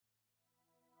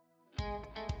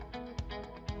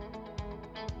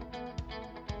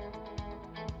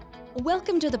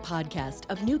Welcome to the podcast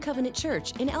of New Covenant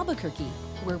Church in Albuquerque,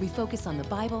 where we focus on the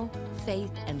Bible,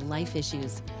 faith, and life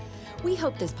issues. We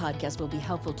hope this podcast will be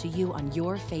helpful to you on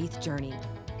your faith journey.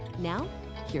 Now,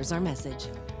 here's our message.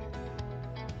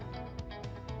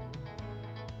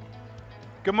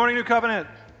 Good morning, New Covenant.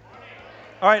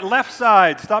 All right, left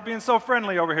side. Stop being so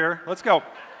friendly over here. Let's go.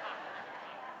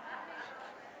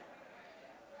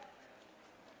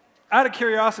 Out of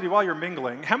curiosity, while you're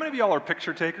mingling, how many of y'all are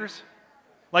picture takers?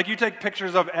 Like you take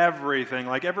pictures of everything,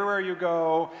 like everywhere you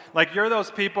go. Like you're those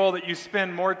people that you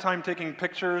spend more time taking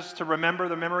pictures to remember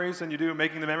the memories than you do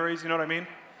making the memories, you know what I mean?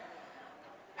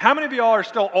 How many of y'all are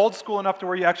still old school enough to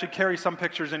where you actually carry some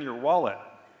pictures in your wallet?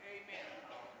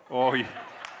 Oh,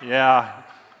 yeah.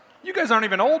 You guys aren't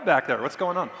even old back there. What's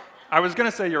going on? I was going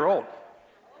to say you're old.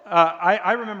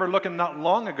 I remember looking not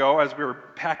long ago as we were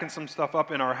packing some stuff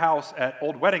up in our house at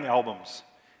old wedding albums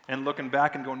and looking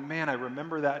back and going, man, I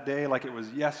remember that day like it was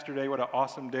yesterday. What an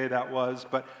awesome day that was.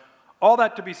 But all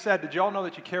that to be said, did y'all know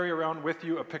that you carry around with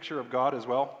you a picture of God as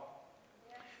well?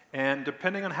 And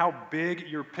depending on how big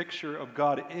your picture of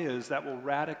God is, that will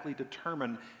radically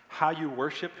determine how you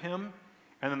worship Him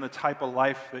and then the type of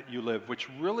life that you live, which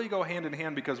really go hand in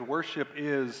hand because worship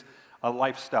is a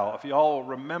lifestyle. If you all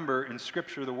remember in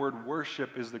Scripture, the word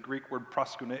worship is the Greek word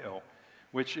proskuneo,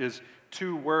 which is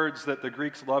two words that the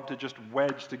Greeks love to just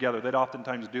wedge together. They'd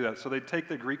oftentimes do that. So they'd take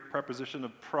the Greek preposition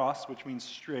of pros, which means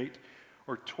straight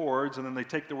or towards, and then they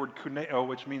take the word kuneo,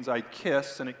 which means I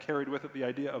kiss, and it carried with it the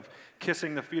idea of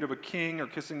kissing the feet of a king or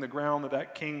kissing the ground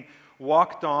that king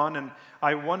walked on. And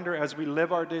I wonder, as we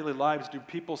live our daily lives, do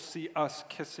people see us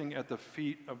kissing at the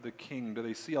feet of the King? Do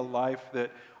they see a life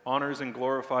that honors and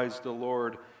glorifies the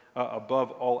Lord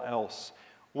above all else?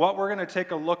 What we're going to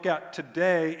take a look at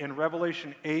today in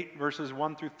Revelation 8, verses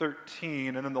 1 through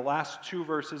 13, and then the last two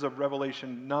verses of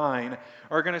Revelation 9,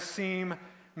 are going to seem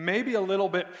maybe a little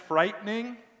bit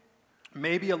frightening,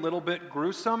 maybe a little bit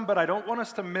gruesome, but I don't want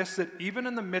us to miss that even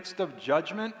in the midst of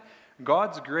judgment,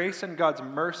 God's grace and God's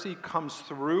mercy comes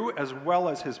through as well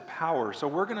as His power. So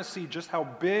we're going to see just how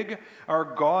big our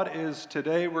God is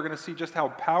today. We're going to see just how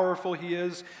powerful He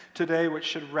is today, which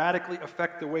should radically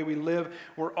affect the way we live.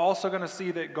 We're also going to see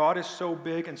that God is so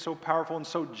big and so powerful and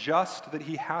so just that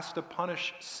He has to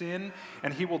punish sin,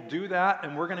 and He will do that.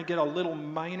 And we're going to get a little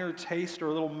minor taste or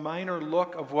a little minor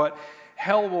look of what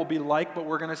hell will be like, but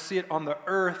we're going to see it on the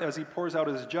earth as He pours out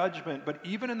His judgment. But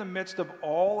even in the midst of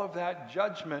all of that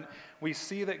judgment, we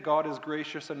see that God is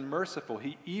gracious and merciful.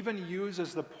 He even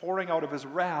uses the pouring out of His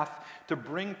wrath to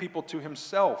bring people to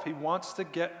Himself. He wants to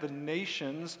get the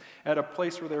nations at a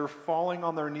place where they're falling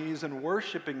on their knees and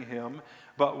worshiping Him.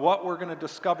 But what we're going to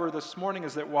discover this morning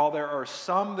is that while there are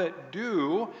some that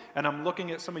do, and I'm looking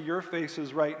at some of your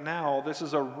faces right now, this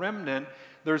is a remnant.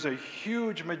 There's a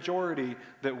huge majority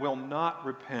that will not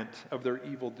repent of their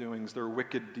evil doings, their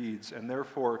wicked deeds, and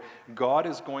therefore God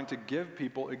is going to give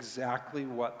people exactly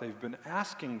what they've been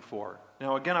asking for.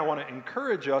 Now again, I want to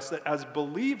encourage us that as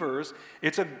believers,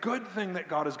 it's a good thing that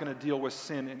God is going to deal with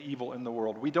sin and evil in the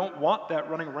world. We don't want that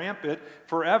running rampant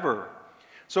forever.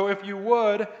 So if you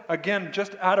would, again,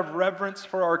 just out of reverence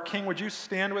for our King, would you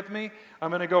stand with me? I'm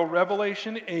going to go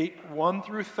Revelation 8, 1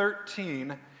 through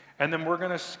 13, and then we're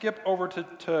going to skip over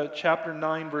to chapter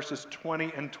 9, verses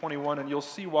 20 and 21, and you'll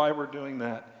see why we're doing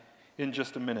that in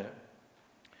just a minute.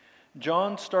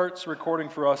 John starts recording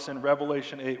for us in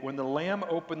Revelation 8. When the Lamb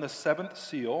opened the seventh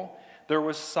seal, there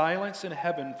was silence in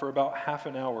heaven for about half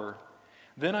an hour.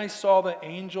 Then I saw the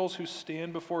angels who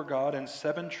stand before God, and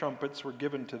 7 trumpets were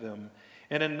given to them.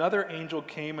 And another angel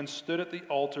came and stood at the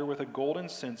altar with a golden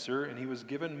censer, and he was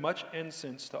given much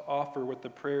incense to offer with the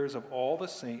prayers of all the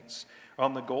saints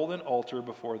on the golden altar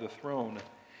before the throne.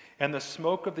 And the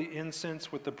smoke of the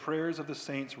incense with the prayers of the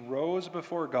saints rose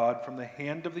before God from the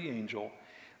hand of the angel.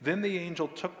 Then the angel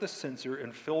took the censer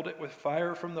and filled it with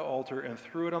fire from the altar and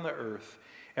threw it on the earth.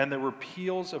 And there were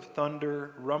peals of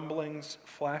thunder, rumblings,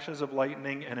 flashes of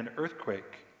lightning, and an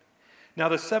earthquake. Now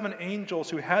the 7 angels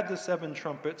who had the 7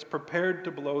 trumpets prepared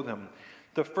to blow them.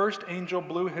 The first angel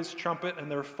blew his trumpet, and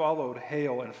there followed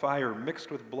hail and fire mixed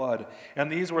with blood.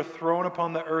 And these were thrown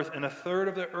upon the earth, and a third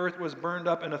of the earth was burned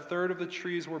up, and a third of the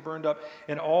trees were burned up,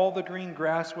 and all the green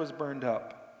grass was burned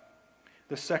up.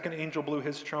 The second angel blew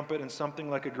his trumpet, and something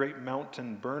like a great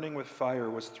mountain burning with fire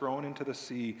was thrown into the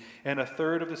sea, and a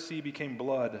third of the sea became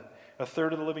blood. A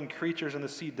third of the living creatures in the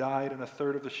sea died, and a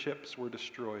third of the ships were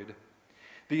destroyed.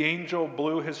 The angel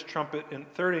blew his trumpet, and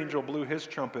third angel blew his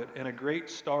trumpet, and a great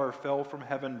star fell from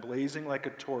heaven, blazing like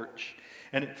a torch,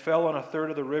 and it fell on a third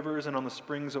of the rivers and on the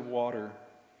springs of water.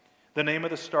 The name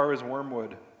of the star is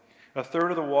Wormwood. A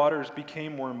third of the waters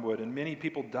became wormwood, and many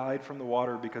people died from the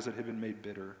water because it had been made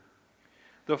bitter.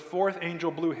 The fourth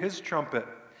angel blew his trumpet,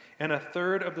 and a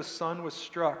third of the sun was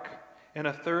struck, and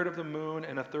a third of the moon,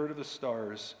 and a third of the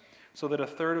stars, so that a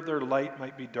third of their light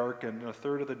might be darkened, and a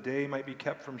third of the day might be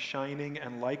kept from shining,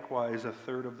 and likewise a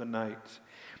third of the night.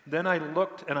 Then I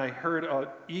looked, and I heard an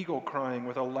eagle crying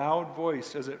with a loud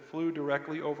voice as it flew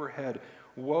directly overhead,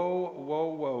 "Woe,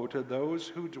 woe, woe to those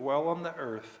who dwell on the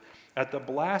earth, at the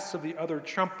blasts of the other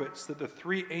trumpets that the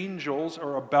three angels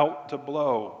are about to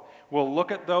blow." We'll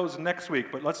look at those next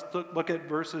week, but let's look at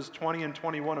verses 20 and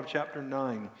 21 of chapter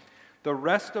 9. The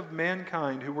rest of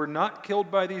mankind who were not killed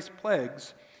by these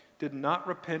plagues did not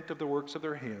repent of the works of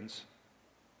their hands,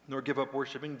 nor give up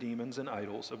worshiping demons and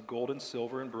idols of gold and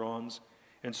silver and bronze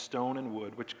and stone and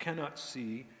wood, which cannot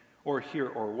see or hear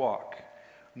or walk.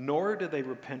 Nor did they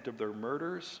repent of their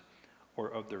murders or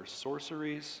of their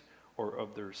sorceries or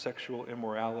of their sexual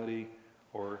immorality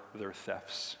or their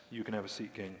thefts. You can have a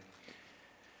seat, King.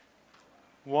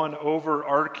 One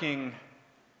overarching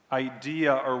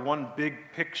idea or one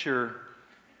big picture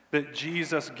that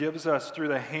Jesus gives us through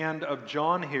the hand of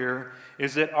John here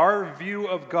is that our view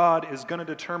of God is going to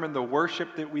determine the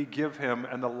worship that we give him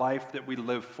and the life that we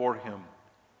live for him.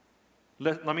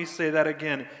 Let me say that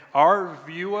again. Our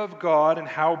view of God and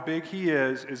how big he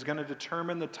is going to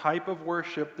determine the type of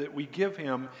worship that we give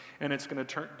him, and it's going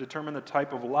to determine the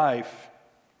type of life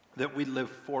that we live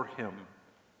for him.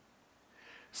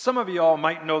 Some of you all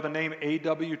might know the name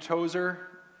A.W. Tozer,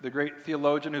 the great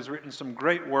theologian who's written some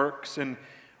great works, and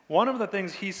one of the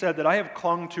things he said that I have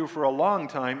clung to for a long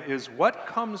time is what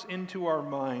comes into our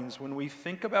minds when we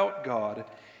think about God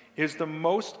is the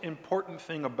most important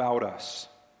thing about us.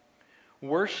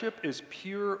 Worship is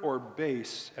pure or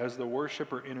base as the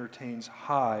worshiper entertains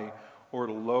high or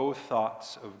low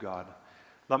thoughts of God.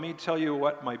 Let me tell you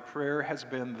what my prayer has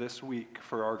been this week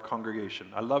for our congregation.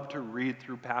 I love to read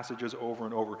through passages over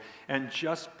and over and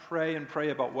just pray and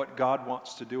pray about what God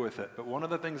wants to do with it. But one of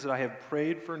the things that I have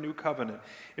prayed for New Covenant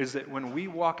is that when we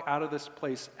walk out of this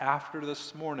place after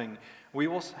this morning, we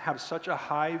will have such a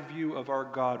high view of our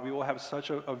God. We will have such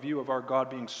a view of our God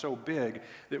being so big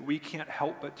that we can't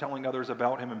help but telling others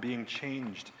about him and being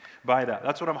changed by that.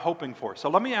 That's what I'm hoping for. So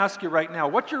let me ask you right now,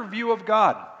 what's your view of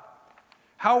God?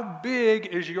 How big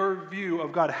is your view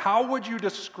of God? How would you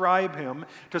describe him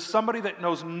to somebody that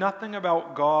knows nothing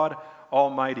about God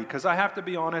Almighty? Because I have to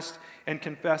be honest and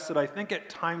confess that I think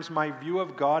at times my view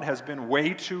of God has been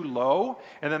way too low,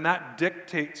 and then that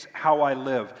dictates how I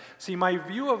live. See, my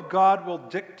view of God will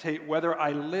dictate whether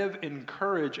I live in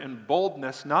courage and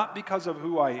boldness, not because of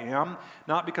who I am,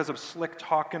 not because of slick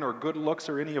talking or good looks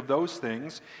or any of those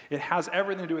things. It has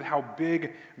everything to do with how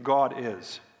big God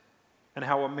is, and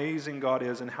how amazing God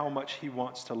is, and how much he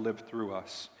wants to live through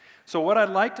us. So what I'd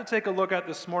like to take a look at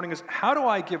this morning is, how do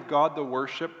I give God the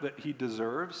worship that he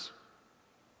deserves?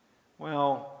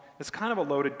 Well, it's kind of a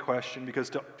loaded question, because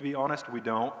to be honest, we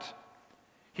don't.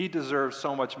 He deserves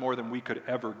so much more than we could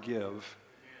ever give.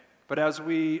 But as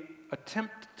we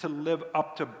attempt to live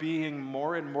up to being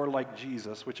more and more like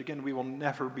Jesus, which again, we will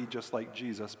never be just like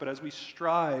Jesus, but as we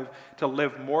strive to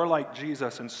live more like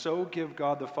Jesus and so give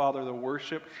God the Father the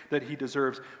worship that he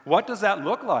deserves, what does that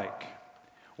look like?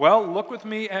 Well, look with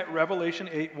me at Revelation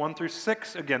 8, 1 through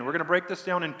 6 again. We're going to break this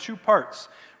down in two parts.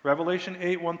 Revelation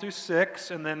 8, 1 through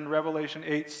 6, and then Revelation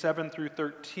 8, 7 through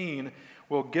 13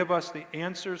 will give us the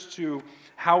answers to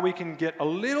how we can get a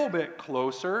little bit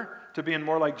closer to being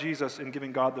more like Jesus and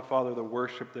giving God the Father the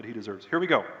worship that he deserves. Here we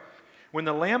go. When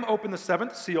the Lamb opened the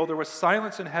seventh seal, there was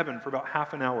silence in heaven for about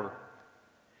half an hour.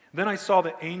 Then I saw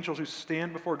the angels who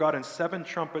stand before God, and 7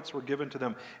 trumpets were given to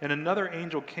them. And another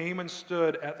angel came and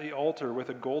stood at the altar with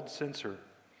a gold censer.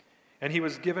 And he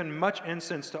was given much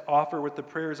incense to offer with the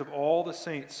prayers of all the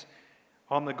saints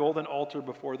on the golden altar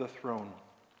before the throne.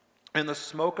 And the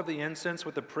smoke of the incense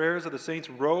with the prayers of the saints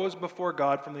rose before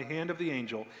God from the hand of the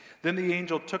angel. Then the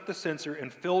angel took the censer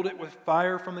and filled it with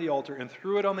fire from the altar and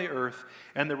threw it on the earth.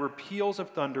 And there were peals of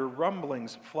thunder,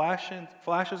 rumblings,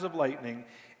 flashes of lightning,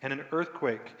 and an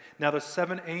earthquake. Now the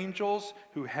 7 angels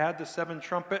who had the 7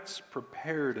 trumpets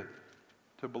prepared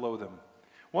to blow them.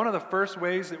 One of the first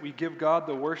ways that we give God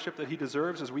the worship that he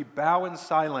deserves is we bow in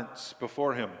silence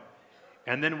before him.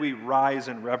 And then we rise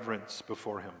in reverence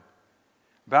before him.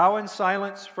 Bow in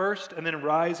silence first, and then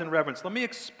rise in reverence. Let me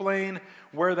explain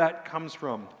where that comes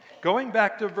from. Going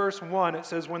back to verse 1, it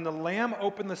says, when the Lamb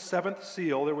opened the 7th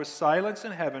seal, there was silence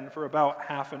in heaven for about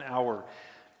half an hour.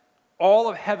 All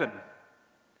of heaven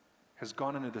has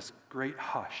gone into this great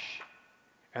hush,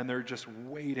 and they're just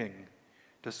waiting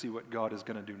to see what God is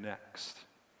going to do next.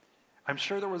 I'm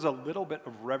sure there was a little bit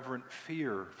of reverent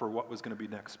fear for what was going to be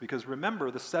next. Because remember,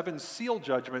 the 7 seal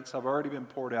judgments have already been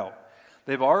poured out.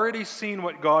 They've already seen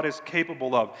what God is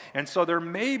capable of. And so there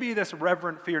may be this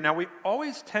reverent fear. Now, we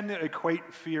always tend to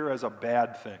equate fear as a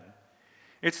bad thing.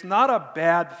 It's not a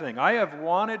bad thing. I have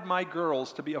wanted my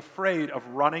girls to be afraid of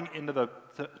running into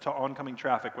to oncoming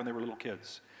traffic when they were little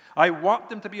kids. I want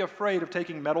them to be afraid of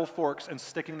taking metal forks and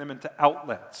sticking them into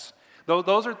outlets.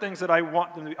 Those are things that I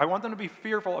want them to be. I want them to be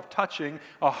fearful of touching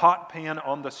a hot pan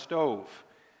on the stove.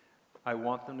 I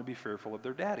want them to be fearful of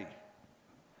their daddy.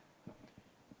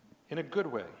 In a good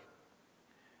way.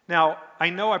 Now,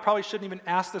 I know I probably shouldn't even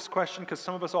ask this question because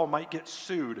some of us all might get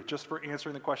sued just for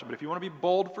answering the question. But if you want to be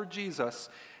bold for Jesus,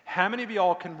 how many of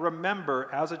y'all can remember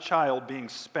as a child being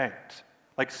spanked?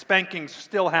 Like spanking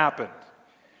still happened.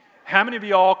 How many of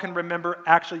y'all can remember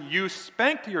actually you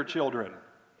spanked your children?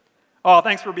 Oh,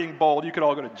 thanks for being bold. You could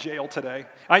all go to jail today.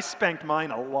 I spanked mine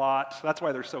a lot. That's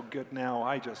why they're so good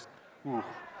now.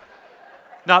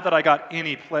 Not that I got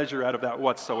any pleasure out of that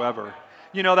whatsoever.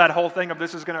 You know that whole thing of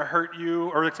this is going to hurt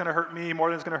you or it's going to hurt me more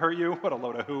than it's going to hurt you? What a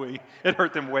load of hooey. It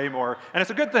hurt them way more. And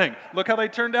it's a good thing. Look how they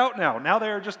turned out now. Now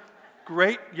they are just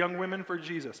great young women for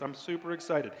Jesus. I'm super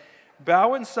excited.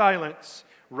 Bow in silence.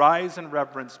 Rise in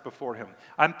reverence before him.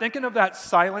 I'm thinking of that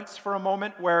silence for a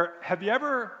moment where, have you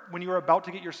ever, when you were about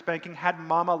to get your spanking, had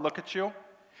mama look at you?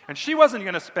 And she wasn't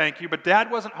going to spank you, but dad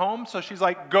wasn't home, so she's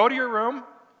like, go to your room.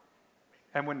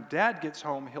 And when dad gets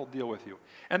home, he'll deal with you.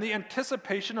 And the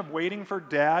anticipation of waiting for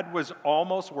dad was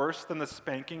almost worse than the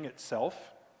spanking itself.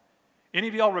 Any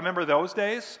of y'all remember those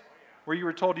days where you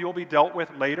were told you'll be dealt with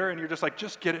later, and you're just like,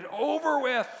 just get it over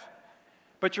with.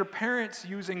 But your parents,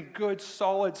 using good,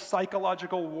 solid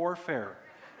psychological warfare,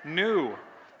 knew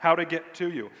how to get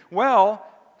to you. Well,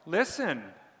 listen,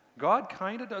 God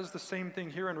kind of does the same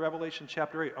thing here in Revelation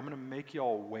chapter 8. I'm going to make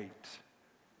y'all wait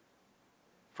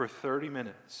for 30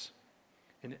 minutes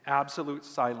in absolute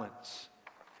silence.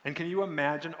 And can you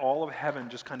imagine all of heaven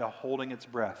just kind of holding its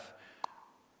breath?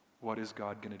 What is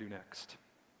God going to do next?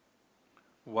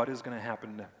 What is going to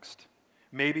happen next?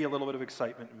 Maybe a little bit of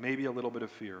excitement, maybe a little bit of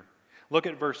fear. Look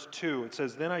at verse 2. It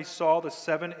says, then I saw the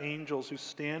 7 angels who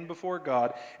stand before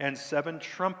God, and 7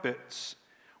 trumpets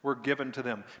were given to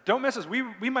them. Don't miss this.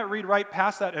 We might read right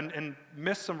past that and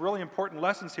miss some really important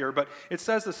lessons here, but it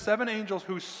says the 7 angels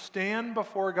who stand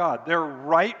before God. They're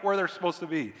right where they're supposed to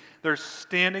be. They're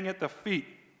standing at the feet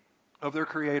of their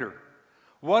Creator.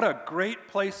 What a great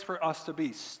place for us to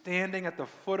be, standing at the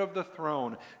foot of the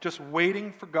throne, just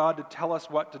waiting for God to tell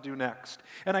us what to do next.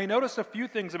 And I noticed a few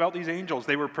things about these angels.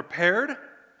 They were prepared,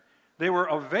 they were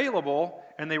available,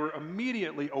 and they were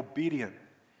immediately obedient.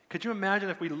 Could you imagine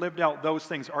if we lived out those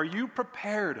things? Are you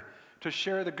prepared to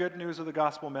share the good news of the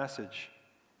gospel message?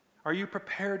 Are you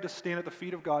prepared to stand at the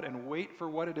feet of God and wait for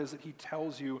what it is that He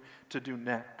tells you to do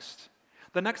next?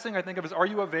 The next thing I think of is, are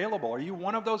you available? Are you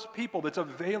one of those people that's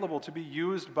available to be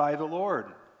used by the Lord?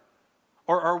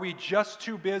 Or are we just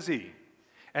too busy?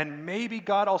 And maybe,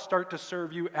 God, I'll start to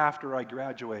serve you after I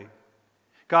graduate.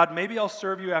 God, maybe I'll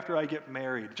serve you after I get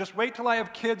married. Just wait till I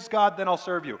have kids, God, then I'll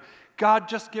serve you. God,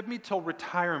 just give me till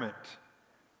retirement,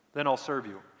 then I'll serve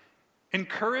you.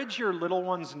 Encourage your little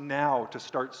ones now to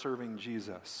start serving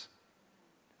Jesus.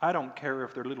 I don't care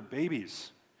if they're little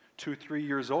babies. 2, 3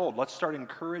 years old. Let's start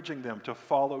encouraging them to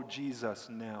follow Jesus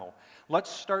now. Let's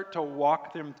start to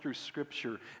walk them through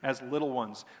Scripture as little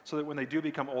ones so that when they do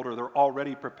become older, they're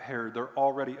already prepared, they're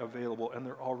already available, and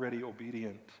they're already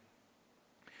obedient.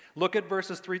 Look at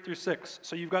verses 3 through 6.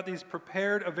 So you've got these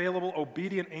prepared, available,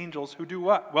 obedient angels who do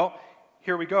what? Well,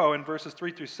 here we go in verses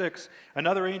 3 through 6.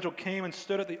 Another angel came and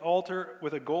stood at the altar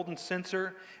with a golden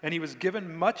censer, and he was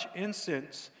given much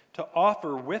incense to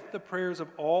offer with the prayers of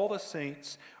all the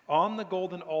saints on the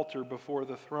golden altar before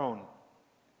the throne.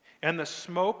 And the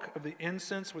smoke of the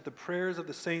incense with the prayers of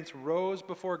the saints rose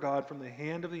before God from the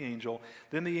hand of the angel.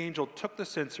 Then the angel took the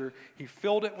censer, he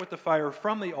filled it with the fire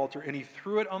from the altar, and he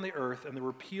threw it on the earth, and there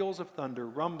were peals of thunder,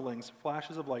 rumblings,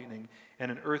 flashes of lightning,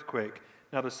 and an earthquake.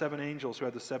 Now the 7 angels who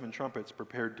had the 7 trumpets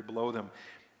prepared to blow them.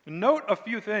 Note a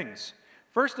few things.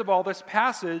 First of all, this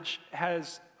passage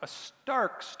has a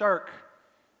stark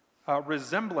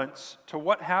resemblance to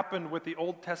what happened with the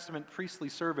Old Testament priestly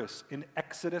service in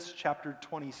Exodus chapter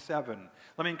 27.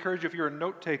 Let me encourage you, if you're a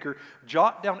note taker,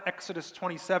 jot down Exodus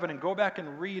 27 and go back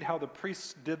and read how the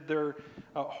priests did their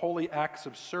holy acts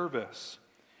of service.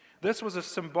 This was a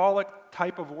symbolic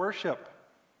type of worship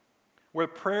where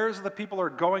prayers of the people are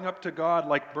going up to God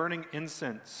like burning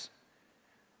incense.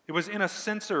 It was in a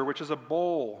censer, which is a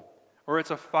bowl, or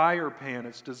it's a fire pan.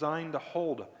 It's designed to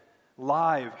hold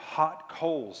live, hot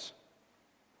coals.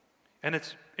 And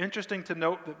it's interesting to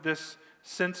note that this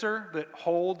censer that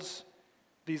holds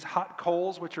these hot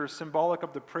coals, which are symbolic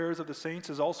of the prayers of the saints,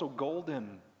 is also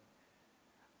golden.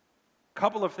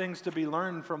 Couple of things to be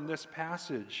learned from this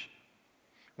passage.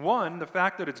 One, the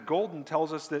fact that it's golden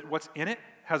tells us that what's in it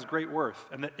has great worth,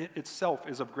 and that it itself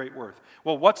is of great worth.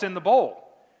 Well, what's in the bowl?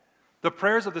 The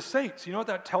prayers of the saints. You know what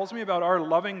that tells me about our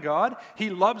loving God? He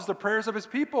loves the prayers of his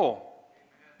people,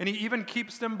 and he even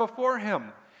keeps them before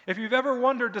him. If you've ever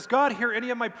wondered, does God hear any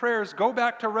of my prayers? Go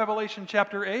back to Revelation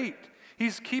chapter 8.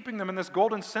 He's keeping them in this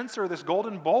golden censer, this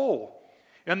golden bowl,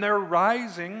 and they're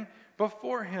rising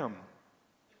before him.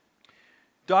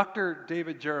 Dr.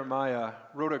 David Jeremiah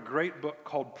wrote a great book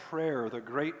called Prayer, the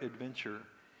Great Adventure.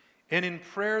 And in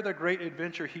Prayer, the Great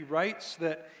Adventure, he writes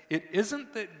that it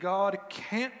isn't that God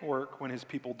can't work when his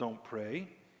people don't pray.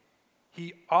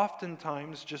 He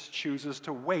oftentimes just chooses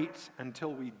to wait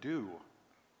until we do.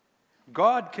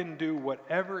 God can do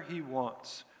whatever he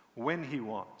wants when he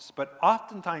wants, but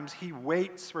oftentimes he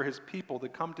waits for his people to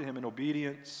come to him in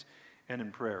obedience and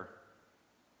in prayer.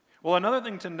 Well, another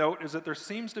thing to note is that there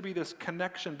seems to be this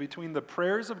connection between the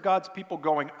prayers of God's people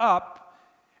going up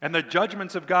and the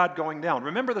judgments of God going down.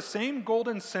 Remember, the same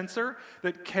golden censer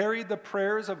that carried the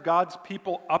prayers of God's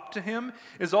people up to him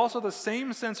is also the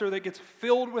same censer that gets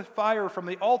filled with fire from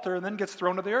the altar and then gets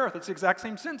thrown to the earth. It's the exact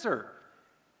same censer.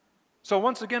 So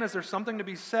once again, is there something to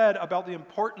be said about the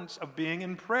importance of being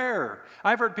in prayer?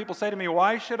 I've heard people say to me,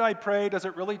 why should I pray? Does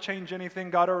it really change anything?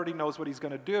 God already knows what he's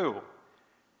going to do.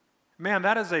 Man,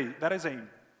 that is a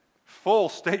full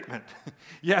statement.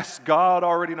 Yes, God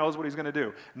already knows what he's going to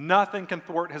do. Nothing can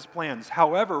thwart his plans.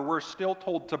 However, we're still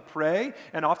told to pray,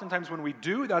 and oftentimes when we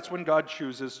do, that's when God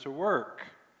chooses to work.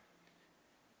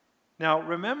 Now,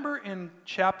 remember in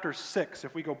chapter 6,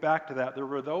 if we go back to that, there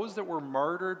were those that were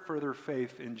martyred for their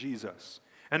faith in Jesus.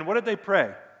 And what did they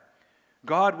pray?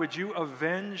 God, would you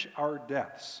avenge our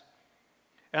deaths?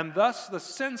 And thus the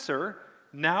censer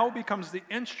now becomes the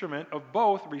instrument of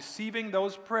both receiving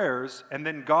those prayers and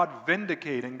then God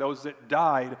vindicating those that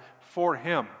died for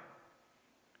him.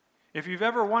 If you've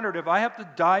ever wondered, if I have to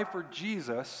die for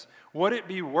Jesus, would it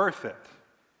be worth it?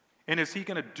 And is he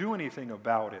going to do anything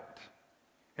about it?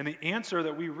 And the answer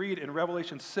that we read in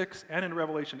Revelation 6 and in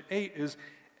Revelation 8 is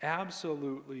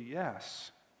absolutely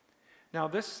yes. Now,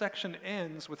 this section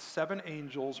ends with 7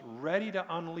 angels ready to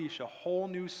unleash a whole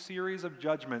new series of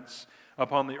judgments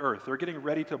upon the earth. They're getting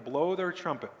ready to blow their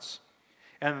trumpets.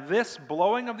 And this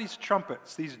blowing of these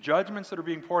trumpets, these judgments that are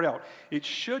being poured out, it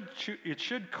should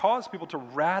cause people to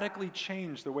radically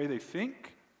change the way they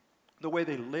think, the way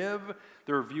they live,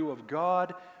 their view of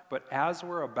God. But as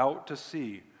we're about to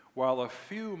see, while a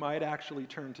few might actually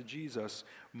turn to Jesus,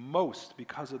 most,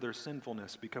 because of their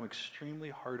sinfulness, become extremely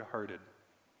hard-hearted,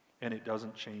 and it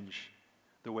doesn't change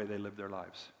the way they live their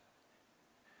lives.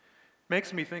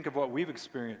 Makes me think of what we've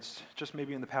experienced just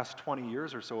maybe in the past 20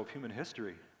 years or so of human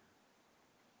history.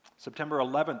 September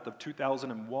 11th of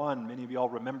 2001, many of you all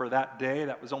remember that day.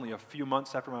 That was only a few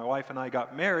months after my wife and I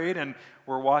got married, and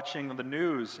we're watching the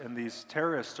news, and these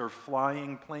terrorists are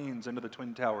flying planes into the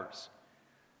Twin Towers.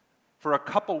 For a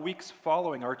couple weeks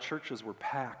following, our churches were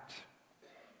packed.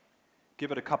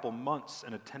 Give it a couple months,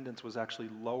 and attendance was actually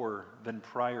lower than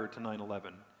prior to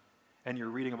 9/11. And you're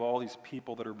reading of all these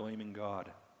people that are blaming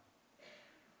God.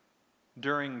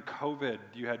 During COVID,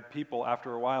 you had people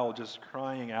after a while just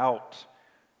crying out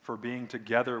for being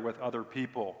together with other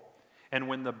people. And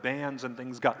when the bans and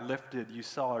things got lifted, you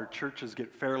saw our churches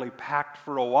get fairly packed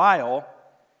for a while.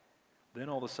 Then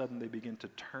all of a sudden they begin to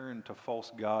turn to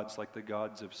false gods like the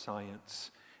gods of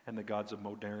science and the gods of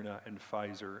Moderna and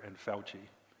Pfizer and Fauci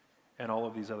and all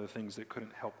of these other things that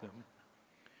couldn't help them.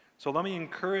 So let me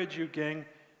encourage you, gang,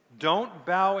 don't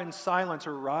bow in silence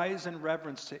or rise in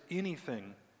reverence to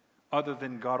anything other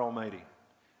than God Almighty.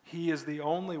 He is the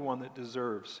only one that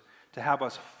deserves to have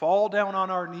us fall down on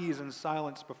our knees in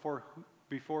silence before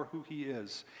who he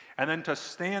is, and then to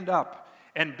stand up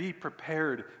and be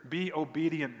prepared, be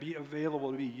obedient, be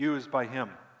available to be used by him.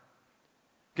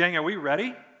 Gang, are we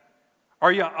ready?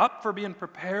 Are you up for being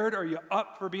prepared? Are you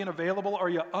up for being available? Are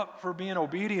you up for being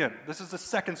obedient? This is the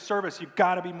second service. You've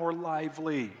got to be more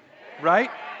lively, right?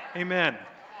 Amen.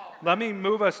 Let me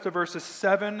move us to verses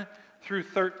 7 through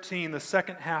 13, the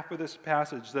second half of this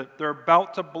passage, that they're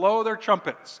about to blow their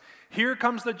trumpets. Here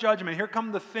comes the judgment. Here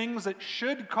come the things that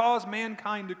should cause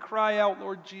mankind to cry out,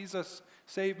 Lord Jesus,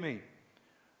 save me.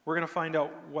 We're going to find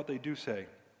out what they do say.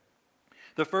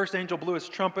 The first angel blew his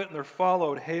trumpet, and there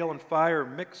followed hail and fire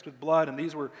mixed with blood, and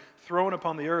these were thrown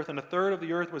upon the earth, and a third of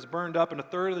the earth was burned up, and a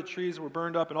third of the trees were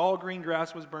burned up, and all green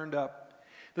grass was burned up.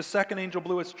 The second angel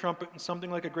blew its trumpet, and something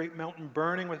like a great mountain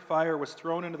burning with fire was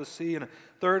thrown into the sea, and a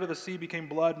third of the sea became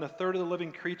blood, and a third of the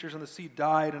living creatures in the sea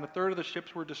died, and a third of the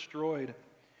ships were destroyed.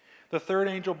 The third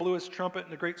angel blew his trumpet,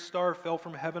 and a great star fell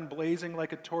from heaven, blazing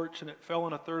like a torch, and it fell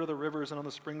on a third of the rivers and on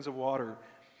the springs of water.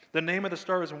 The name of the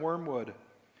star is Wormwood.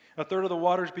 A third of the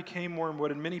waters became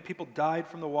wormwood, and many people died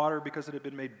from the water because it had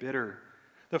been made bitter.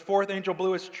 The fourth angel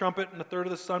blew his trumpet, and a third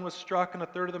of the sun was struck, and a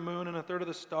third of the moon, and a third of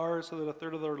the stars, so that a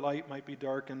third of their light might be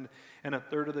darkened, and a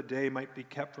third of the day might be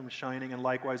kept from shining, and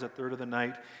likewise a third of the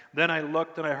night. Then I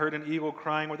looked, and I heard an eagle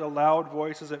crying with a loud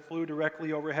voice as it flew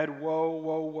directly overhead, Woe,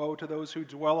 woe, woe to those who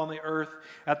dwell on the earth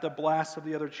at the blast of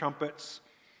the other trumpets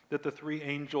that the three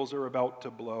angels are about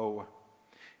to blow.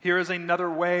 Here is another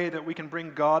way that we can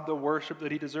bring God the worship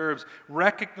that he deserves.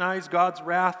 Recognize God's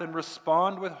wrath and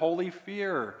respond with holy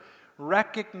fear.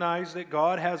 Recognize that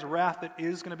God has wrath that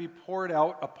is going to be poured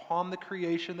out upon the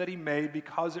creation that he made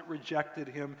because it rejected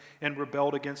him and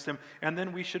rebelled against him. And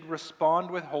then we should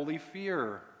respond with holy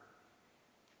fear.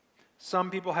 Some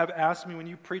people have asked me, when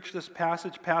you preach this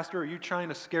passage, Pastor, are you trying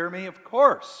to scare me? Of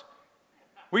course.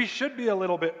 We should be a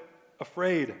little bit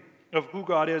afraid of who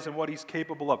God is and what he's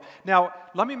capable of. Now,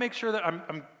 let me make sure that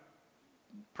I'm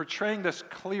portraying this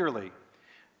clearly.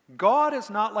 God is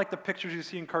not like the pictures you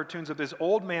see in cartoons of this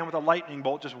old man with a lightning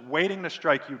bolt just waiting to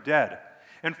strike you dead.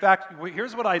 In fact,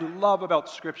 here's what I love about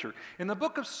Scripture. In the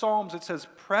book of Psalms, it says,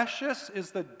 precious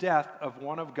is the death of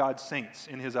one of God's saints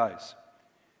in his eyes.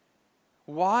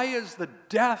 Why is the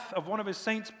death of one of his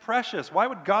saints precious? Why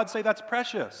would God say that's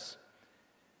precious?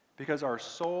 Because our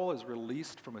soul is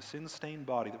released from a sin-stained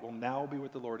body that will now be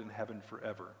with the Lord in heaven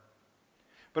forever.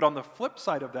 But on the flip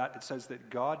side of that, it says that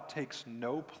God takes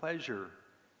no pleasure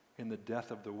in the death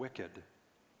of the wicked.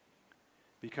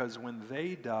 Because when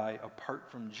they die apart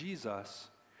from Jesus,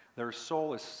 their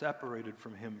soul is separated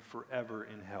from him forever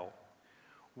in hell.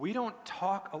 We don't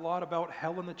talk a lot about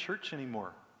hell in the church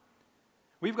anymore.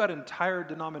 We've got entire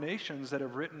denominations that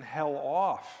have written hell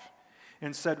off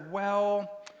and said, well,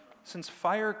 since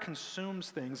fire consumes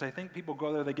things, I think people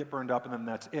go there, they get burned up, and then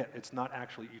that's it. It's not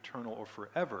actually eternal or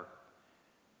forever.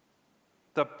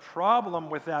 The problem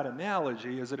with that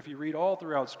analogy is that if you read all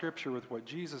throughout Scripture with what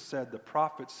Jesus said, the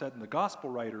prophets said, and the gospel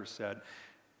writers said,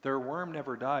 their worm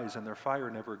never dies and their fire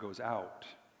never goes out.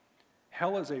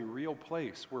 Hell is a real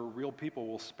place where real people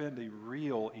will spend a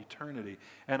real eternity.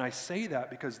 And I say that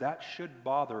because that should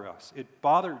bother us. It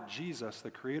bothered Jesus, the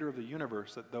creator of the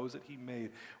universe, that those that he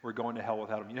made were going to hell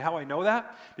without him. You know how I know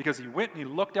that? Because he went and he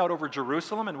looked out over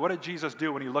Jerusalem, and what did Jesus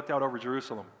do when he looked out over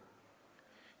Jerusalem?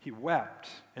 He wept.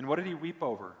 And what did he weep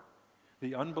over?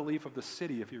 The unbelief of the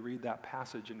city, if you read that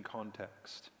passage in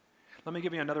context. Let me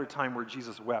give you another time where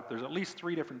Jesus wept. There's at least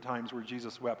 3 different times where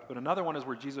Jesus wept, but another one is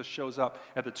where Jesus shows up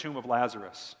at the tomb of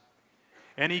Lazarus.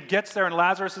 And he gets there and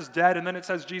Lazarus is dead, and then it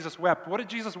says Jesus wept. What did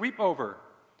Jesus weep over?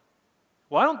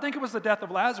 Well, I don't think it was the death of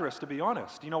Lazarus, to be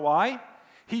honest. You know why?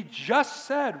 He just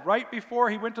said right before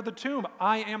he went to the tomb,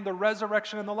 I am the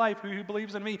resurrection and the life. Who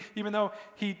believes in me, even though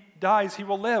he dies, he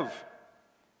will live.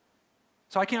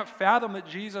 So I can't fathom that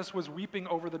Jesus was weeping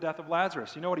over the death of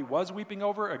Lazarus. You know what he was weeping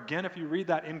over? Again, if you read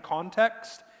that in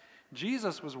context,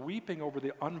 Jesus was weeping over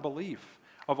the unbelief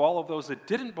of all of those that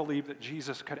didn't believe that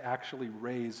Jesus could actually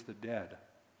raise the dead.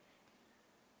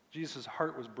 Jesus'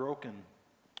 heart was broken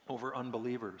over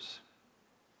unbelievers.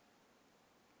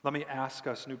 Let me ask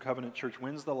us, New Covenant Church,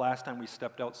 when's the last time we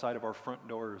stepped outside of our front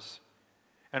doors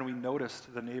and we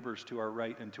noticed the neighbors to our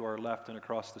right and to our left and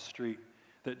across the street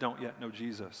that don't yet know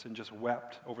Jesus and just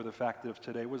wept over the fact that if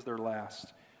today was their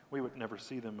last, we would never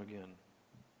see them again?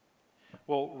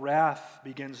 Well, wrath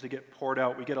begins to get poured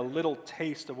out. We get a little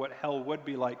taste of what hell would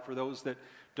be like for those that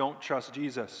don't trust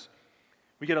Jesus.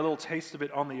 We get a little taste of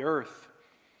it on the earth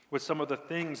with some of the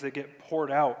things that get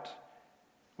poured out.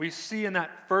 We see in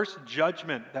that first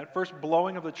judgment, that first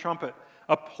blowing of the trumpet,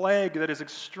 a plague that is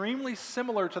extremely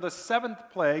similar to the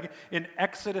 7th plague in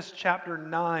Exodus chapter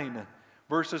 9.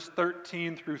 Verses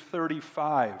 13 through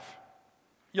 35.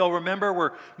 You'll remember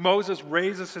where Moses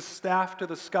raises his staff to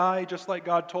the sky just like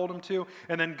God told him to,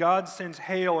 and then God sends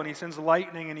hail and he sends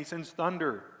lightning and he sends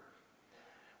thunder.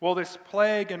 Well, this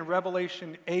plague in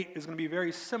Revelation 8 is going to be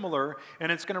very similar,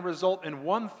 and it's going to result in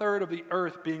 1/3 of the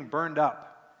earth being burned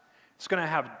up. It's going to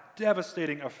have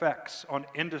devastating effects on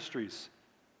industries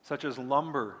such as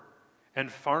lumber and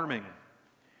farming.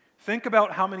 Think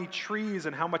about how many trees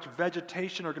and how much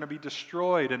vegetation are going to be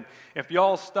destroyed. And if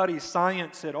y'all study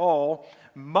science at all,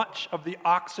 much of the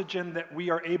oxygen that we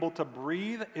are able to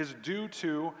breathe is due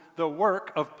to the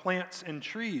work of plants and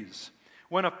trees.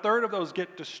 When 1/3 of those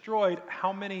get destroyed,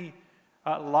 how many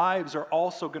lives are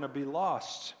also going to be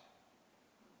lost?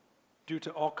 due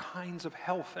to all kinds of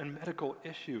health and medical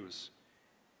issues.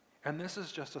 And this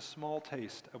is just a small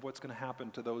taste of what's going to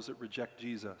happen to those that reject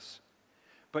Jesus.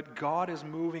 But God is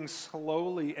moving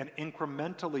slowly and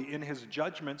incrementally in his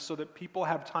judgment so that people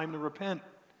have time to repent.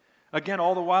 Again,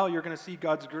 all the while you're going to see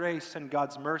God's grace and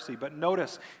God's mercy. But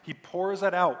notice, he pours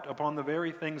that out upon the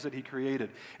very things that he created.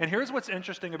 And here's what's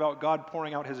interesting about God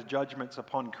pouring out his judgments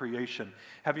upon creation.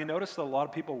 Have you noticed that a lot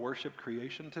of people worship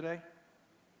creation today?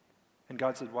 And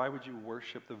God said, why would you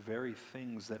worship the very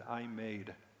things that I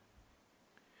made?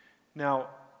 Now,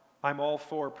 I'm all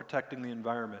for protecting the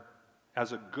environment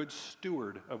as a good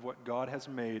steward of what God has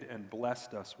made and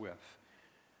blessed us with.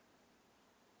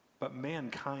 But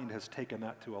mankind has taken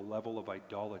that to a level of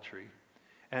idolatry.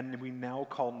 And we now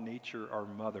call nature our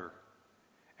mother.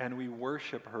 And we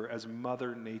worship her as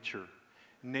Mother Nature.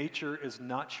 Nature is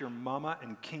not your mama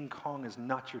and King Kong is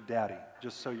not your daddy,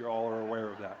 just so you all are aware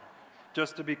of that.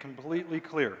 Just to be completely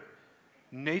clear,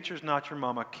 nature's not your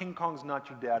mama, King Kong's not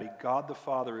your daddy, God the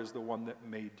Father is the one that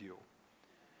made you.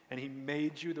 And he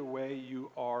made you the way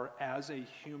you are as a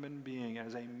human being,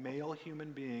 as a male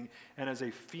human being, and as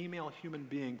a female human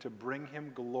being to bring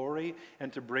him glory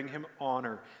and to bring him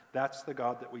honor. That's the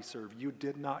God that we serve. You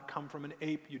did not come from an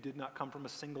ape. You did not come from a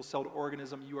single-celled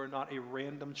organism. You are not a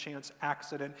random chance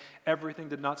accident. Everything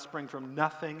did not spring from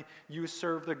nothing. You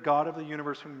serve the God of the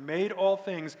universe who made all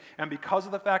things, and because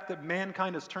of the fact that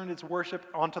mankind has turned its worship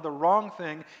onto the wrong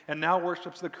thing and now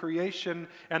worships the creation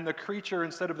and the creature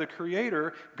instead of the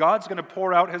creator, God's going to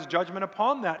pour out his judgment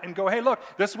upon that and go, hey, look,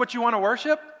 this is what you want to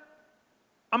worship?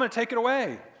 I'm going to take it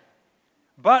away.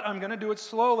 But I'm going to do it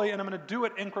slowly, and I'm going to do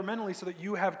it incrementally so that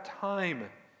you have time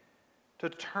to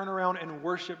turn around and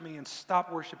worship me and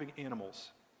stop worshiping animals.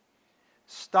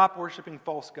 Stop worshiping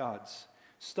false gods.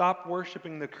 Stop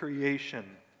worshiping the creation.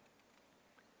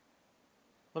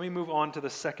 Let me move on to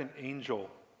the second angel.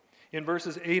 In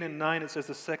verses 8 and 9, it says,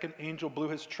 the second angel blew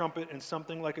his trumpet, and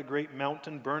something like a great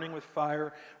mountain burning with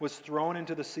fire was thrown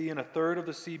into the sea, and a third of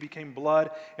the sea became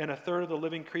blood, and a third of the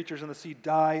living creatures in the sea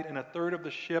died, and a third of the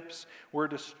ships were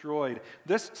destroyed.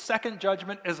 This second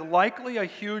judgment is likely a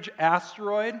huge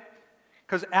asteroid,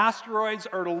 because asteroids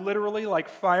are literally like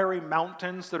fiery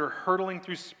mountains that are hurtling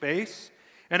through space,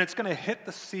 and it's going to hit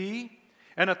the sea,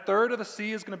 and a third of the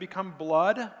sea is going to become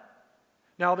blood.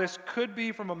 Now, this could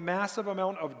be from a massive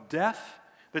amount of death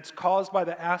that's caused by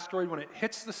the asteroid when it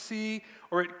hits the sea,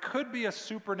 or it could be a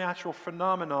supernatural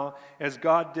phenomena as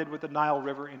God did with the Nile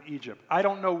River in Egypt. I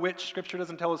don't know which, Scripture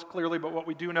doesn't tell us clearly, but what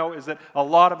we do know is that a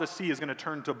lot of the sea is going to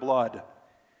turn to blood.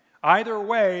 Either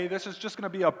way, this is just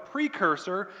going to be a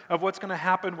precursor of what's going to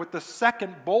happen with the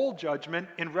second bowl judgment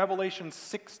in Revelation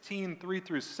 16, 3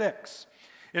 through 6.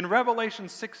 In Revelation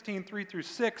 16, 3 through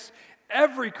 6,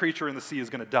 every creature in the sea is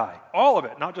going to die. All of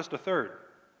it, not just a third.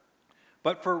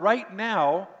 But for right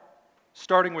now,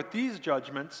 starting with these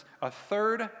judgments, a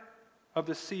third of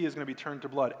the sea is going to be turned to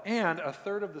blood, and a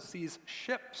third of the sea's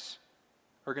ships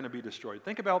are going to be destroyed.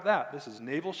 Think about that. This is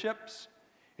naval ships,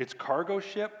 it's cargo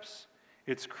ships,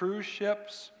 it's cruise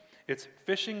ships, it's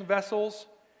fishing vessels.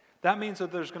 That means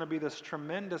that there's going to be this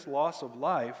tremendous loss of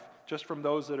life just from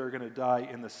those that are going to die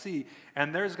in the sea,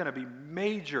 and there's going to be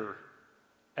major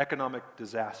economic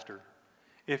disaster.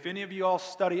 If any of you all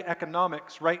study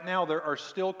economics, right now there are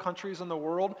still countries in the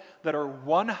world that are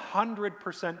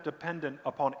 100% dependent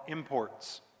upon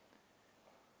imports,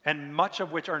 and much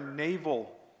of which are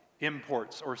naval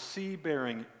imports or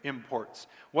sea-bearing imports.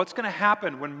 What's going to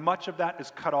happen when much of that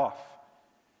is cut off?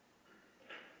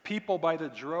 People by the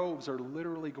droves are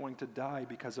literally going to die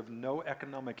because of no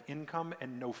economic income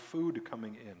and no food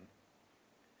coming in.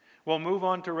 We'll move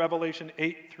on to Revelation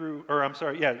 8,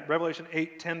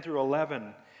 10 through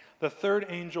 11. The third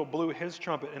angel blew his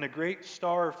trumpet, and a great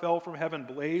star fell from heaven,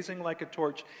 blazing like a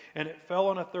torch, and it fell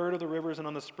on a third of the rivers and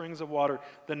on the springs of water.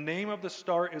 The name of the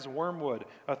star is wormwood.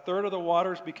 A third of the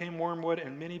waters became wormwood,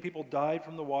 and many people died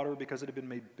from the water because it had been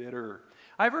made bitter.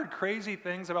 I've heard crazy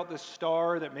things about this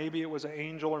star, that maybe it was an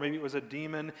angel or maybe it was a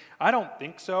demon. I don't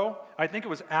think so. I think it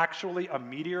was actually a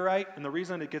meteorite, and the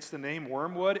reason it gets the name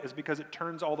wormwood is because it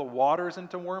turns all the waters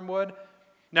into wormwood.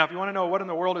 Now, if you want to know what in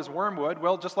the world is wormwood,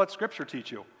 well, just let Scripture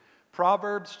teach you.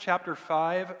 Proverbs chapter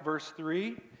 5, verse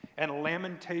 3, and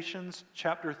Lamentations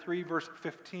chapter 3, verse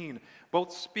 15,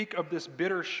 both speak of this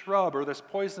bitter shrub or this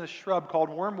poisonous shrub called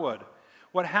wormwood.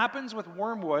 What happens with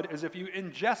wormwood is if you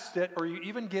ingest it or you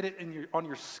even get it on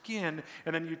your skin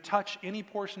and then you touch any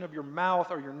portion of your mouth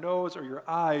or your nose or your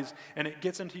eyes and it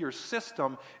gets into your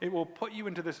system, it will put you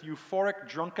into this euphoric,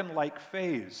 drunken-like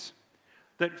phase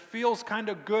that feels kind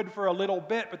of good for a little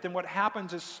bit, but then what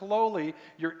happens is slowly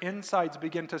your insides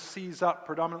begin to seize up,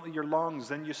 predominantly your lungs,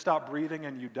 then you stop breathing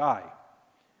and you die.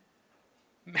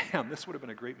 Man, this would have been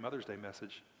a great Mother's Day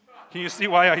message. Can you see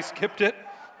why I skipped it?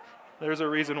 There's a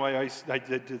reason why I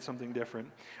did something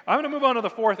different. I'm going to move on to the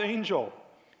fourth angel.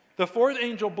 The fourth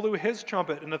angel blew his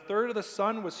trumpet, and a third of the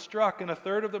sun was struck, and a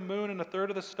third of the moon, and a third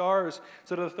of the stars,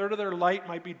 so that a third of their light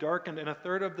might be darkened, and a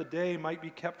third of the day might be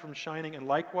kept from shining, and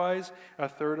likewise a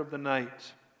third of the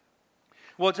night.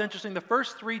 Well, it's interesting. The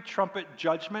first three trumpet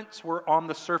judgments were on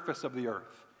the surface of the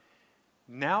earth.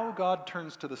 Now God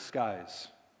turns to the skies,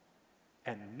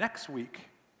 and next week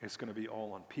it's going to be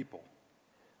all on people.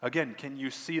 Again, can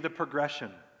you see the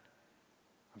progression?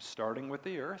 I'm starting with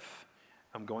the earth.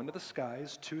 I'm going to the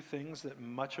skies, two things that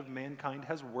much of mankind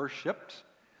has worshipped: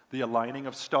 the aligning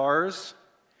of stars,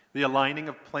 the aligning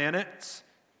of planets,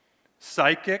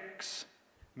 psychics,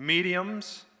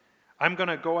 mediums. I'm going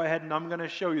to go ahead and I'm going to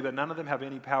show you that none of them have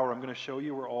any power. I'm going to show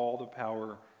you where all the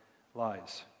power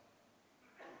lies.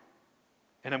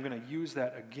 And I'm going to use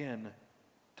that again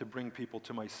to bring people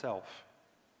to myself.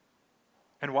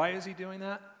 And why is he doing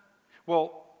that?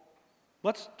 Well,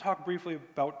 let's talk briefly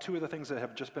about two of the things that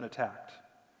have just been attacked: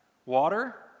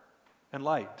 water and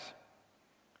light.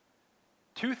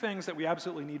 Two things that we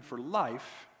absolutely need for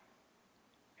life,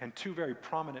 and two very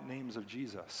prominent names of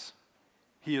Jesus.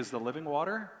 He is the living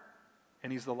water,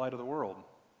 and he's the light of the world.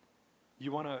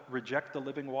 You want to reject the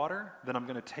living water? Then I'm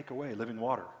going to take away living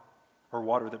water, or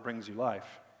water that brings you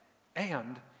life.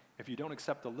 And if you don't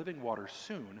accept the living water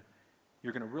soon,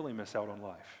 you're going to really miss out on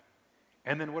life.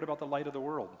 And then what about the light of the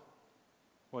world?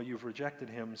 Well, you've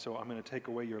rejected him, so I'm going to take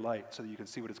away your light so that you can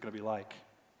see what it's going to be like.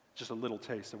 Just a little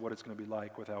taste of what it's going to be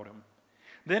like without him.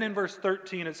 Then in verse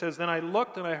 13 it says, "Then I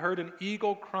looked and I heard an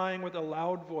eagle crying with a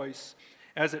loud voice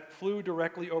as it flew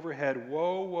directly overhead,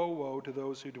 'Woe, woe, woe to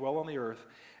those who dwell on the earth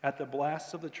at the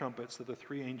blasts of the trumpets that the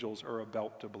three angels are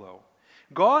about to blow.'"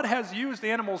 God has used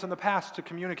animals in the past to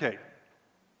communicate.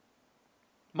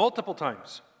 Multiple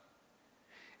times.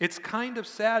 It's kind of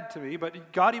sad to me,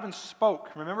 but God even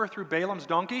spoke. Remember through Balaam's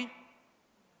donkey?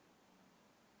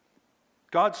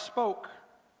 God spoke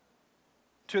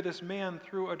to this man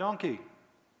through a donkey.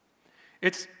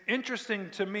 It's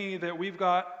interesting to me that we've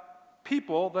got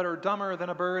people that are dumber than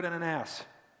a bird and an ass.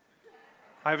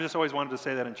 I've just always wanted to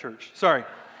say that in church. Sorry.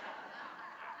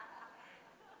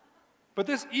 But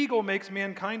this eagle makes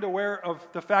mankind aware of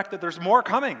the fact that there's more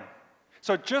coming.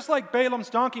 So just like Balaam's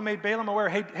donkey made Balaam aware,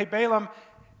 hey Balaam,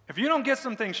 if you don't get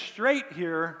some things straight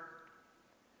here,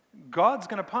 God's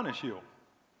going to punish you.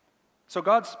 So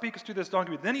God speaks to this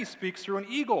donkey, but then he speaks through an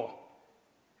eagle.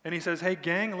 And he says, hey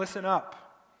gang, listen up.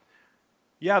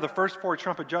 Yeah, the first four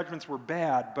trumpet judgments were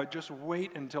bad, but just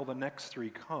wait until the next three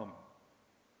come.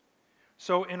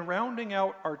 So in rounding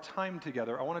out our time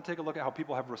together, I want to take a look at how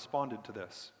people have responded to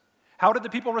this. How did the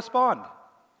people respond?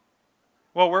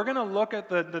 Well, we're going to look at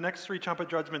the next three trumpet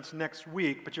judgments next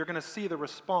week, but you're going to see the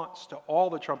response to all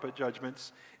the trumpet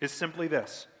judgments is simply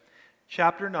this.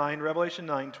 Chapter 9, Revelation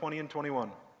 9, 20 and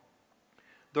 21.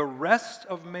 "The rest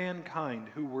of mankind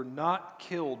who were not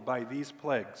killed by these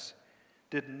plagues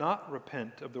did not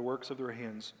repent of the works of their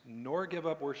hands, nor give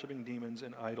up worshiping demons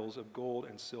and idols of gold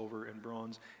and silver and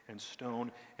bronze and stone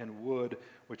and wood,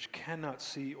 which cannot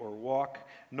see or walk,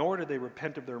 nor did they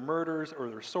repent of their murders or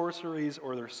their sorceries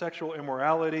or their sexual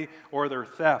immorality or their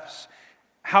thefts."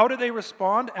 How did they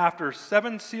respond after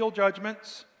 7 seal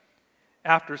judgments,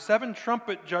 after 7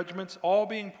 trumpet judgments, all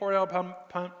being poured out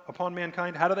upon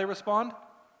mankind? How do they respond?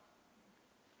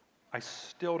 "I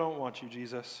still don't want you,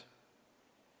 Jesus.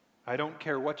 I don't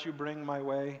care what you bring my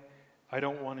way. I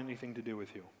don't want anything to do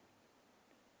with you."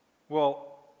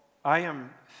 Well, I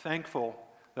am thankful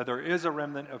that there is a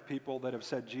remnant of people that have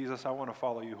said, "Jesus, I want to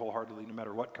follow you wholeheartedly no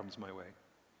matter what comes my way.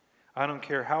 I don't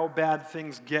care how bad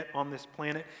things get on this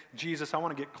planet. Jesus, I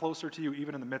want to get closer to you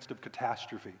even in the midst of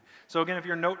catastrophe." So again, if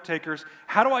you're note takers,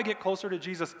 how do I get closer to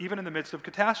Jesus even in the midst of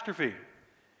catastrophe?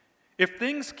 If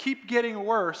things keep getting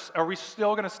worse, are we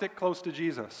still going to stick close to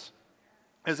Jesus?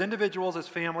 As individuals, as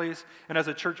families, and as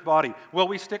a church body, will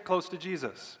we stick close to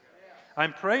Jesus?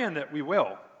 I'm praying that we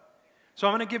will. So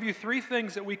I'm going to give you 3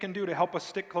 things that we can do to help us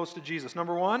stick close to Jesus.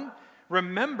 Number 1,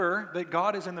 remember that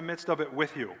God is in the midst of it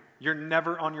with you. You're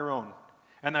never on your own,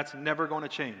 and that's never going to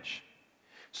change.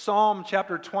 Psalm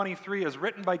chapter 23 is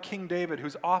written by King David,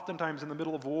 who's oftentimes in the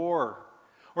middle of war.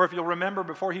 Or if you'll remember,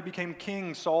 before he became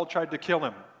king, Saul tried to kill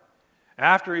him.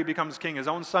 After he becomes king, his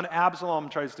own son Absalom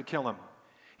tries to kill him.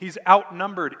 He's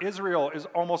outnumbered. Israel is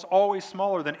almost always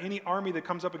smaller than any army that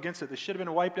comes up against it. They should have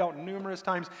been wiped out numerous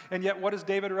times. And yet, what does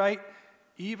David write?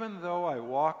 "Even though I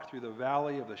walk through the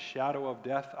valley of the shadow of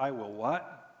death, I will"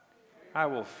 what? "I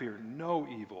will fear no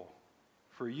evil,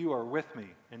 for you are with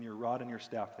me, and your rod and your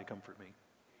staff, they comfort me."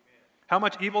 How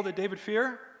much evil did David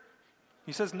fear?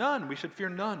 He says none. We should fear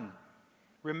none.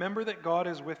 Remember that God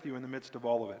is with you in the midst of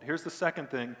all of it. Here's the second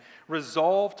thing.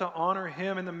 Resolve to honor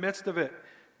him in the midst of it,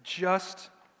 just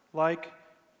like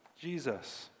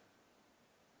Jesus.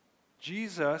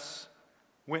 Jesus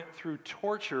went through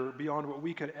torture beyond what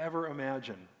we could ever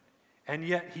imagine, and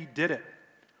yet he did it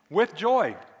with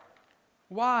joy.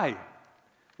 Why?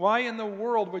 Why in the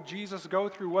world would Jesus go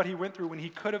through what he went through when he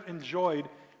could have enjoyed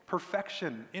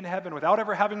perfection in heaven without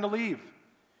ever having to leave?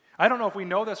 I don't know if we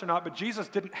know this or not, but Jesus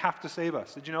didn't have to save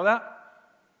us. Did you know that?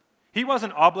 He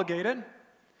wasn't obligated.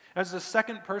 As the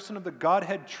second person of the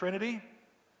Godhead Trinity,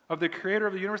 of the creator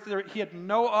of the universe, he had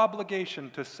no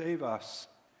obligation to save us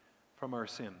from our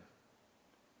sin.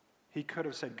 He could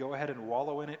have said, go ahead and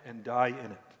wallow in it and die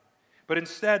in it. But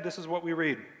instead, this is what we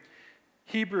read.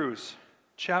 Hebrews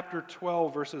chapter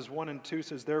 12, verses 1 and 2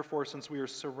 says, therefore, since we are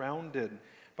surrounded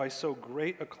by so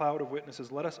great a cloud of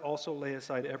witnesses, let us also lay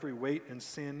aside every weight and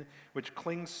sin which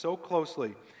clings so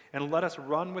closely, and let us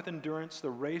run with endurance the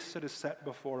race that is set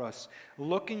before us,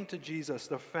 looking to Jesus,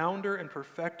 the founder and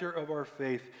perfecter of our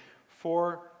faith,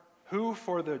 who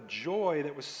for the joy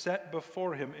that was set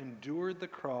before him endured the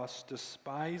cross,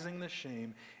 despising the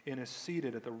shame, and is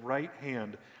seated at the right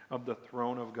hand of the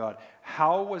throne of God.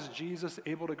 How was Jesus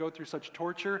able to go through such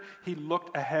torture? He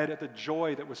looked ahead at the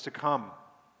joy that was to come.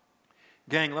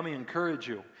 Gang, let me encourage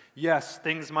you. Yes,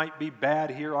 things might be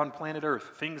bad here on planet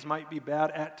Earth. Things might be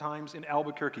bad at times in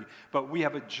Albuquerque. But we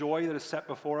have a joy that is set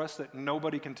before us that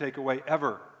nobody can take away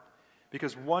ever.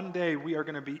 Because one day we are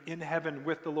going to be in heaven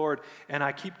with the Lord. And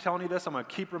I keep telling you this, I'm going to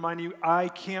keep reminding you, I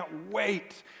can't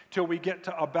wait till we get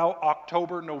to about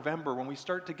October, November, when we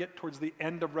start to get towards the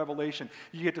end of Revelation.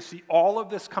 You get to see all of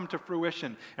this come to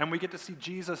fruition. And we get to see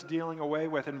Jesus dealing away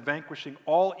with and vanquishing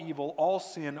all evil, all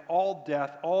sin, all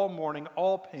death, all mourning,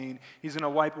 all pain. He's going to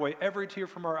wipe away every tear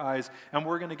from our eyes. And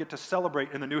we're going to get to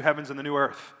celebrate in the new heavens and the new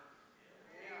earth.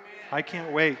 Amen. I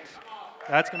can't wait.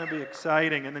 That's going to be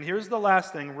exciting. And then here's the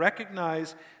last thing.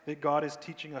 Recognize that God is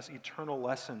teaching us eternal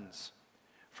lessons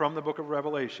from the book of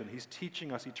Revelation. He's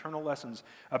teaching us eternal lessons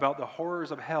about the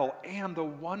horrors of hell and the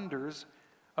wonders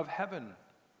of heaven.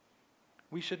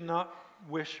 We should not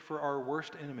wish for our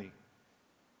worst enemy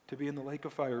to be in the lake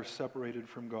of fire separated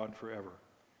from God forever.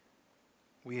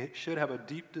 We should have a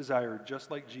deep desire,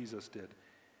 just like Jesus did,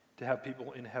 to have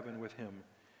people in heaven with him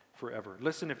forever.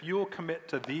 Listen, if you will commit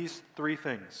to these three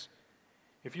things,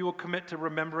 if you will commit to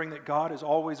remembering that God is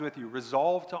always with you,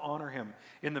 resolve to honor him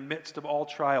in the midst of all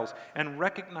trials, and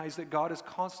recognize that God is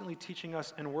constantly teaching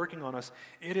us and working on us,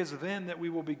 it is then that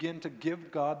we will begin to give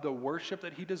God the worship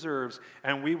that he deserves,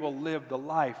 and we will live the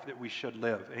life that we should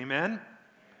live. Amen?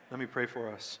 Let me pray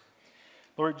for us.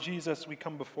 Lord Jesus, we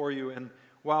come before you, and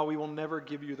while we will never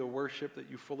give you the worship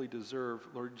that you fully deserve,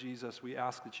 Lord Jesus, we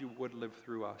ask that you would live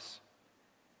through us,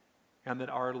 and that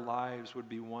our lives would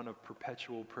be one of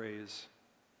perpetual praise,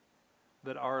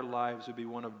 that our lives would be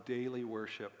one of daily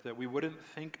worship, that we wouldn't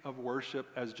think of worship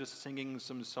as just singing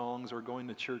some songs or going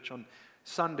to church on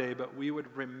Sunday, but we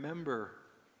would remember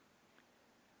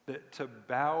that to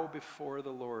bow before the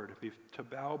Lord, to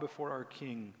bow before our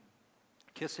King,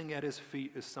 kissing at his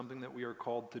feet is something that we are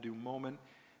called to do moment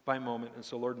by moment. And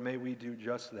so, Lord, may we do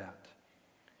just that.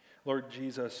 Lord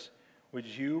Jesus, would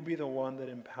you be the one that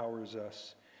empowers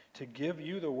us to give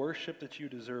you the worship that you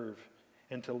deserve,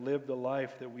 and to live the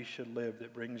life that we should live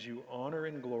that brings you honor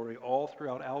and glory all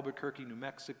throughout Albuquerque, New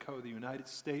Mexico, the United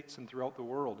States, and throughout the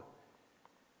world.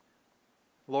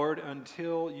 Lord,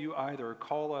 until you either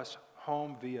call us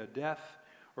home via death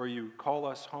or you call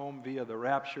us home via the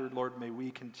rapture, Lord, may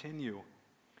we continue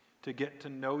to get to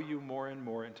know you more and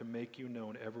more and to make you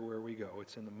known everywhere we go.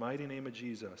 It's in the mighty name of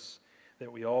Jesus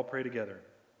that we all pray together.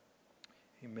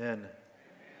 Amen.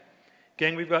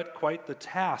 Gang, we've got quite the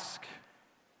task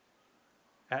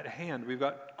at hand. We've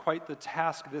got quite the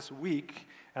task this week,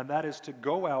 and that is to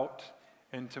go out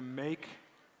and to make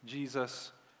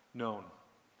Jesus known.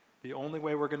 The only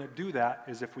way we're going to do that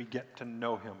is if we get to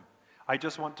know him. I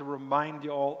just want to remind you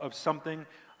all of something.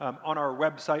 On our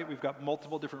website, we've got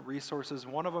multiple different resources.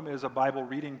 One of them is a Bible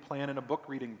reading plan and a book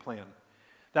reading plan.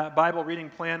 That Bible reading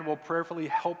plan will prayerfully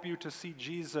help you to see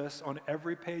Jesus on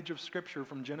every page of Scripture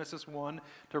from Genesis 1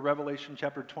 to Revelation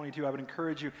chapter 22. I would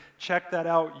encourage you, check that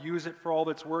out. Use it for all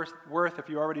that's worth if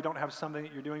you already don't have something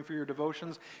that you're doing for your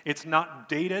devotions. It's not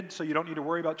dated, so you don't need to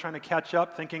worry about trying to catch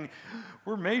up, thinking,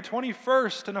 we're May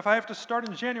 21st, and if I have to start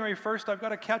on January 1st, I've got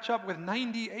to catch up with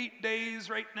 98 days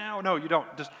right now. No, you don't.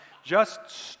 Just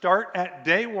start at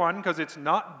day one, because it's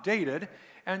not dated,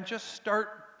 and just start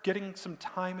getting some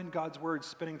time in God's Word,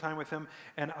 spending time with him,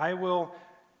 and I will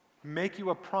make you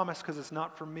a promise because it's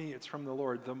not from me, it's from the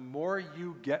Lord. The more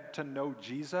you get to know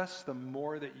Jesus, the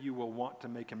more that you will want to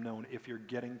make him known if you're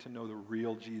getting to know the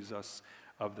real Jesus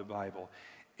of the Bible.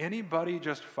 Anybody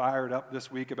just fired up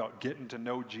this week about getting to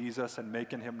know Jesus and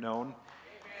making him known?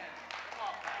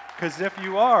 Because if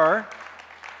you are,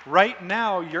 right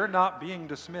now you're not being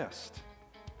dismissed.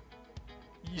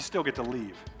 You still get to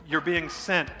leave. You're being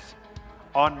sent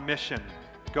on mission.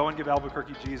 Go and give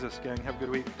Albuquerque Jesus, gang. Have a good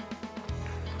week.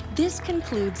 This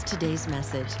concludes today's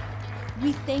message.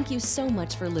 We thank you so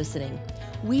much for listening.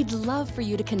 We'd love for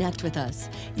you to connect with us.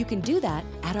 You can do that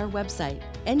at our website,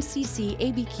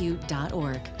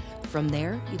 nccabq.org. From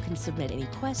there, you can submit any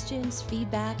questions,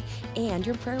 feedback, and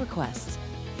your prayer requests.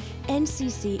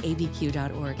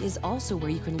 nccabq.org is also where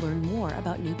you can learn more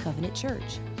about New Covenant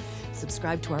Church.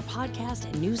 Subscribe to our podcast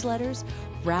and newsletters,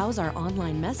 browse our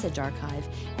online message archive,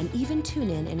 and even tune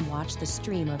in and watch the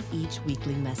stream of each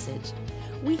weekly message.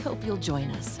 We hope you'll join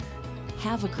us.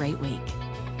 Have a great week.